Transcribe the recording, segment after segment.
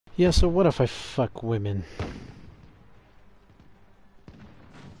Yeah, so what if I fuck women?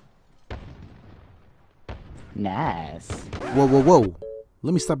 Nice. Whoa, whoa, whoa.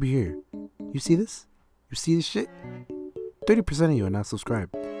 Let me stop you here. You see this? You see this shit? 30% of you are not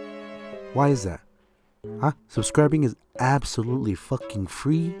subscribed. Why is that? Huh? Subscribing is absolutely fucking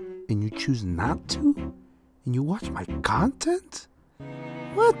free and you choose not to? And you watch my content?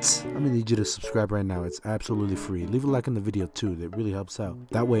 What? I'm gonna need you to subscribe right now. It's absolutely free. Leave a like on the video too. That really helps out.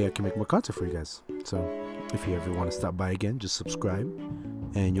 That way I can make more content for you guys. So if you ever want to stop by again, just subscribe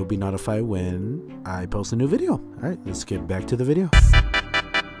and you'll be notified when I post a new video. Alright, let's get back to the video.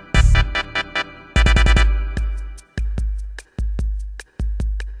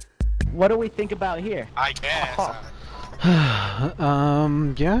 What do we think about here? I guess.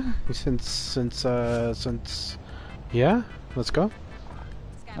 Yeah, since yeah, let's go.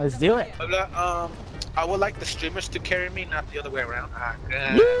 Let's do it. I would like the streamers to carry me, not the other way around.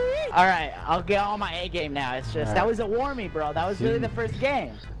 Alright, I'll get all my A game now. It's just, that was a warmie, bro. That was really the first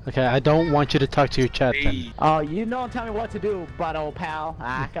game. Okay, I don't want you to talk to your chat then. Oh, you don't tell me what to do, butt old pal.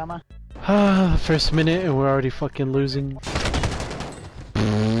 Ah, come on. First minute and we're already fucking losing. You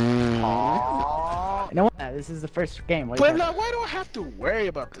know what? This is the first game. Puebla, why do I have to worry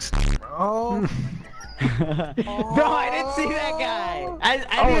about this, bro? Bro, I didn't see that guy. I was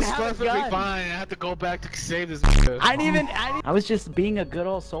didn't have a perfectly gun. fine. I had to go back to save this. I was just being a good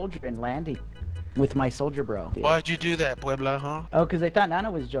old soldier and landing with my soldier bro. Why'd you do that, Puebla, huh? Oh, because I thought Nana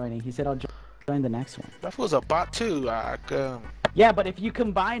was joining. He said I'll join the next one. That was a bot too. Yeah, but if you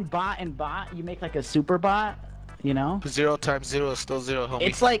combine bot and bot, you make like a super bot. You know? 0 times 0 is still 0, homie.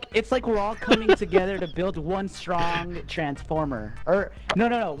 It's like we're all coming together to build one strong transformer. Or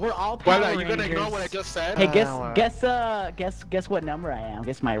no, we're all Power Well, you gonna Rangers. ignore what I just said? Hey, guess what number I am?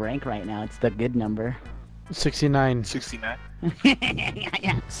 Guess my rank right now. It's the good number. 69. 69.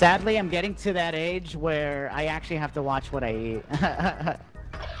 Sadly, I'm getting to that age where I actually have to watch what I eat.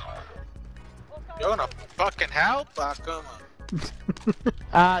 You're gonna fucking help? Come on.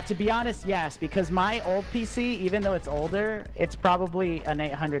 To be honest, yes, because my old PC, even though it's older, it's probably an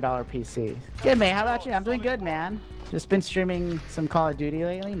 $800 PC. Good, man. How about you? I'm doing good, man. Just been streaming some Call of Duty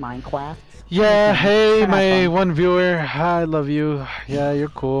lately, Minecraft. Yeah, hey, my one viewer. I love you. Yeah, you're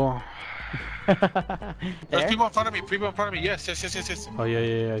cool. There's people in front of me. People in front of me. Yes. Oh,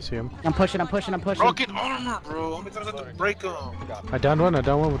 yeah, I see him. I'm pushing. Broken armor, bro. How many times I have to break them? I downed one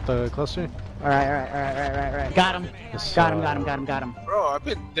with the cluster. Alright. Got him. Yes, Got him. Bro, I've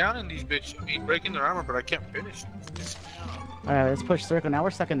been down in these bitches. Breaking their armor, but I can't finish. Alright, let's push circle. Now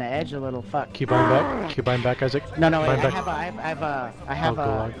we're stuck in the edge a little. Fuck. Keep buying back, Isaac. No, wait, Buying I have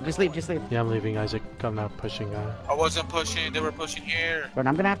just leave. Yeah, I'm leaving, Isaac. I'm not pushing. I wasn't pushing. They were pushing here. But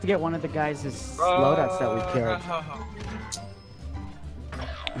I'm gonna have to get one of the guys' loadouts that we killed.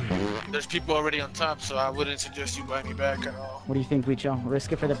 There's people already on top, so I wouldn't suggest you buy me back at all. What do you think, Wicho?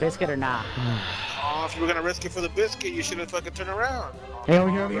 Risk it for the biscuit or nah? Oh, if you were gonna risk it for the biscuit, you should have fucking turned around. Hey, over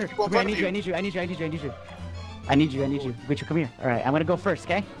here. People in Come front here, of you. I need you. Wicho, come here. Alright, I'm gonna go first,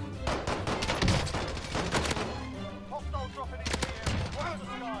 okay?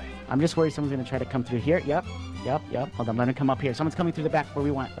 I'm just worried someone's gonna try to come through here. Yep. Hold on, let him come up here. Someone's coming through the back where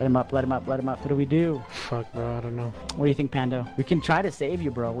we want. Let him up. What do we do? Fuck, bro, I don't know. What do you think, Pando? We can try to save you,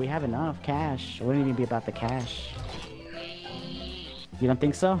 bro. We have enough cash. It wouldn't even be about the cash. You don't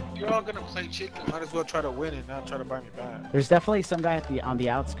think so? You're all gonna play chicken. Might as well try to win and not try to buy me back. There's definitely some guy on the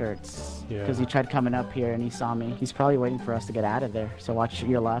outskirts. Yeah. Because he tried coming up here and he saw me. He's probably waiting for us to get out of there. So watch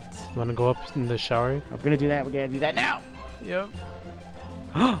your left. You wanna go up in the shower? We're gonna do that. We're gonna do that now. Yep.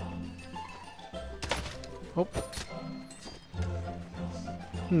 Oh.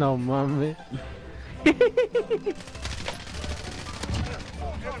 No, mommy.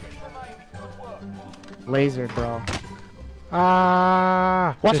 Laser, bro.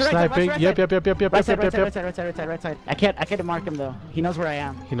 Ah! Watch They're the right side, sniping. watch the Yep. Right side. I can't mark him though. He knows where I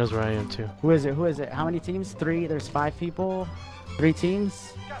am. He knows where I am too. Who is it? How many teams? 3. There's 5 people. 3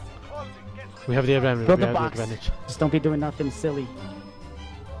 teams. We have the advantage. Build we the have box. the advantage. Just don't be doing nothing silly.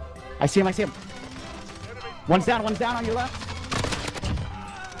 I see him. One's down on your left.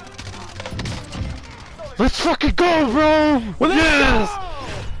 Let's fucking go, bro! Yes!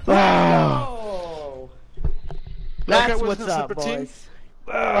 Wow! That's what's up, boys.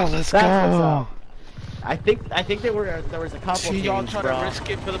 Oh, let's That's what's go! up. I think there was a couple See, teams, y'all try bro. to risk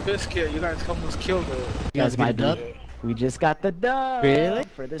it for the biscuit. You guys almost killed it. You guys might be. We just got the dub. Really?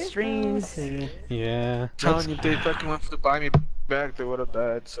 For the streams. Yeah. Telling you, they fucking went for the buy me back, they would have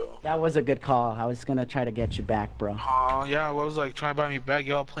died. So. That was a good call. I was gonna try to get you back, bro. Oh yeah, I was like trying to buy me back.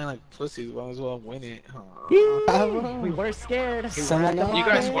 Y'all playing like pussies. Might as well win it. We were scared. You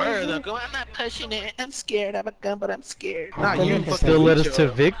guys were though. I'm not pushing it. I'm scared. I have a gun, but I'm scared. Not you. Still led us to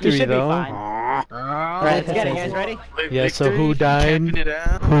You victory should be though. fine. Alright, let's get it. You guys ready? Yeah. So who Camping died? it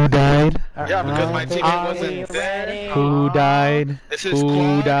out. Who died? Yeah, because my teammate Are we wasn't there. ready? Who died? This is Who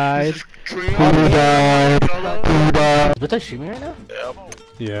squad. died? This is trio. Who died? Who died? What are you streaming right now? Yep.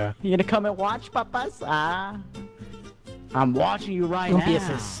 Yeah. You gonna come and watch, papas? I'm watching you right Don't be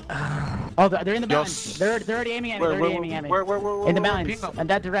now. assist. Oh, they're in the Yes. mountains. They're already aiming at me. They're already aiming at me. Where, In the mountains, Pingo? in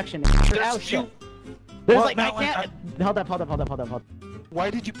that direction. There's Oh, you. shit. There's What like, I mountain? can't. Hold up. Why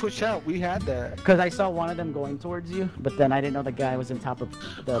did you push out? We had that. Because I saw one of them going towards you, but then I didn't know the guy was on top of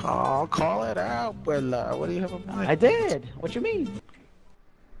the. Oh, call it out, Puebla. What do you have in mind? I did. What you mean?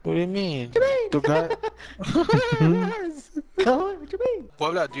 What do you mean? What The guy... What you mean?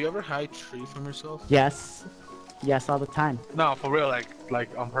 Puebla, do you ever hide tree from yourself? Yes. Yes, all the time. No, for real, like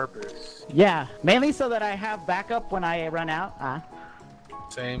on purpose. Yeah, mainly so that I have backup when I run out.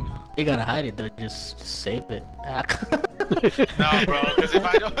 Same. You gotta hide it though, just save it. No, bro, because if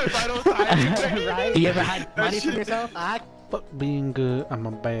I don't hide it, Right? Do you ever hide money shit- from yourself? Fuck being good. I'm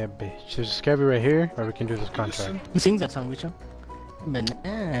a bad bitch. There's a scabby right here, or we can do this contract. Who sings that song, Richo? Man,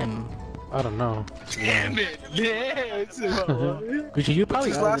 I don't know. Damn it! Yes! Richo, you probably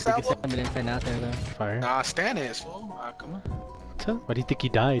his know last the biggest album? Eminem fan out there though. Fire. Nah, Stan is, fool. Come on. Why do you think he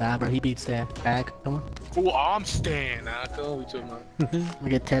died? Nah, bro, he beats that. Back, come on. Fool, I'm Stan. Come on, we talking about. I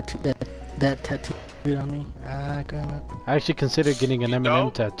get tattooed that tattoo on me. Come on. I actually considered getting an Eminem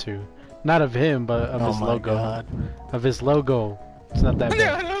Dope. tattoo. Not of him, but of Oh his my logo. God. Of his logo. It's not that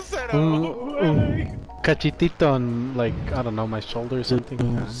Yeah, bad. no sé, Un cachitito on, like, I don't know, my shoulder or something.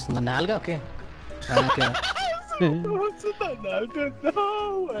 ¿La nalga o qué? Okay.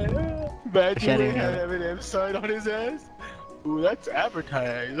 No way. Imagine Shut we it had down. Eminem sign on his ass. Ooh, that's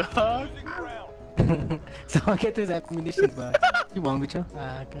advertised, huh? So I'll get this ammunition, but you won't, Richo?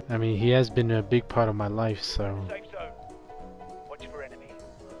 Okay. I mean, he has been a big part of my life, so.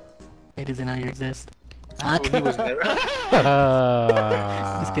 It doesn't know you exist. Oh, he was there.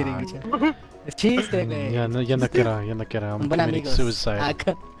 Just kidding, Richo. It's cheese stick, man. Ya no quiero. I'm Buen committing amigos. suicide.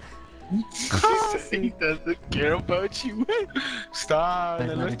 He said he doesn't care about you. Stop. Like,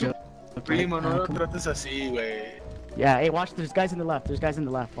 No no es tu joke. primo, no lo trates así, güey. Yeah, hey, watch. There's guys in the left.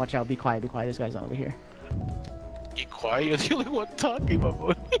 Watch out. Be quiet. This guy's over here. Be quiet. You're the only one talking, my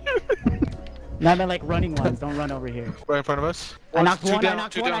boy. No, I meant like running ones. Don't run over here. Right in front of us. I knocked Two one. down, I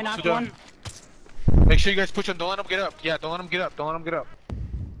knocked two one. down, I knocked two down. one. Make sure you guys push him. Don't let him get up. Yeah, don't let him get up. Don't let him get up.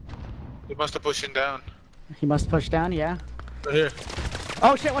 They must have pushed him down. He must push down. Yeah. Right here.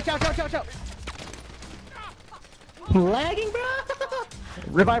 Oh shit! Watch out! Lagging, bro!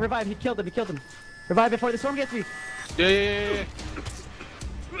 Revive! He killed him. Revive before the storm gets me. Yeah.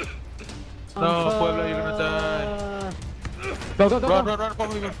 No, Puebla, you're gonna die. Go! Run,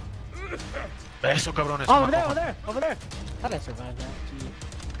 Puebla. Eso, cabrones. Oh, over there. How did I survive that?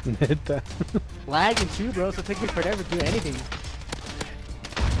 Gee. Neta. Lagging too, bro, so it takes me forever to do anything.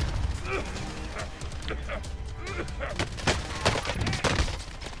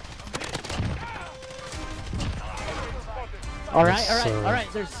 All right.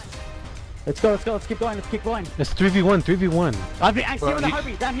 Let's go. Let's keep going. It's 3v1. I see him in the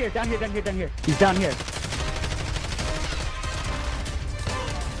heartbeat. Down here. He's down here.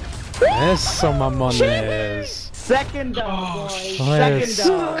 Eso, mamones. Second dog, boys. Let's Second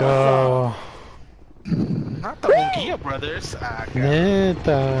dog. go. Not the Munguia brothers.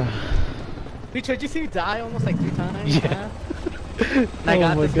 Neta. Richo, did you see me die almost like 3 times? Yeah. I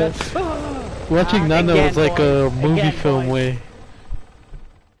got Oh my this God. guy. Watching Nana again, was like a boys. movie Again, film boys. way.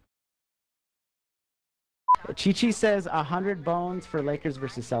 Chi says 100 bones for Lakers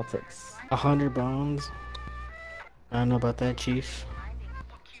versus Celtics. 100 bones. I don't know about that, Chief.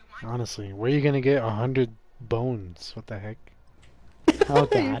 Honestly, where are you gonna get 100 bones? What the heck? Oh You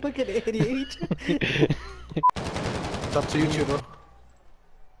god. fucking idiot. It's up to you, Churro.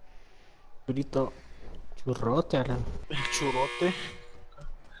 Churrito. Churrote, Alan. Churote.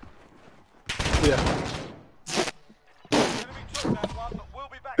 Yeah.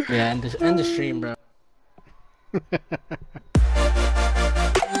 Yeah, end the stream, bro.